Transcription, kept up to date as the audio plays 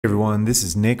Hey everyone, this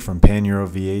is Nick from Pan-Euro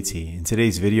VAT. In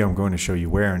today's video, I'm going to show you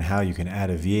where and how you can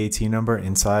add a VAT number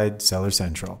inside Seller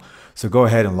Central. So go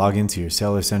ahead and log into your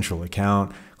Seller Central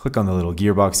account, click on the little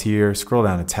gearbox here, scroll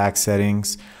down to tax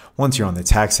settings. Once you're on the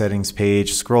tax settings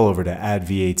page, scroll over to add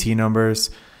VAT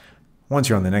numbers. Once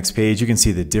you're on the next page, you can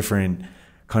see the different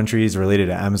countries related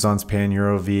to Amazon's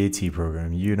Pan-Euro VAT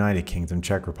program: United Kingdom,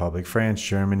 Czech Republic, France,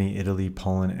 Germany, Italy,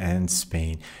 Poland, and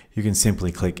Spain. You can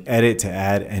simply click Edit to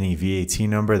add any VAT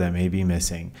number that may be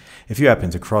missing. If you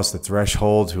happen to cross the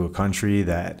threshold to a country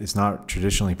that is not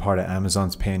traditionally part of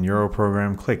Amazon's Pan-Euro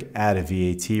program, click Add a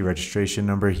VAT registration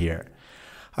number here.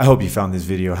 I hope you found this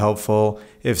video helpful.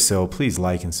 If so, please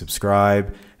like and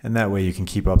subscribe, and that way you can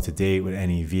keep up to date with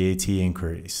any VAT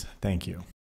inquiries. Thank you.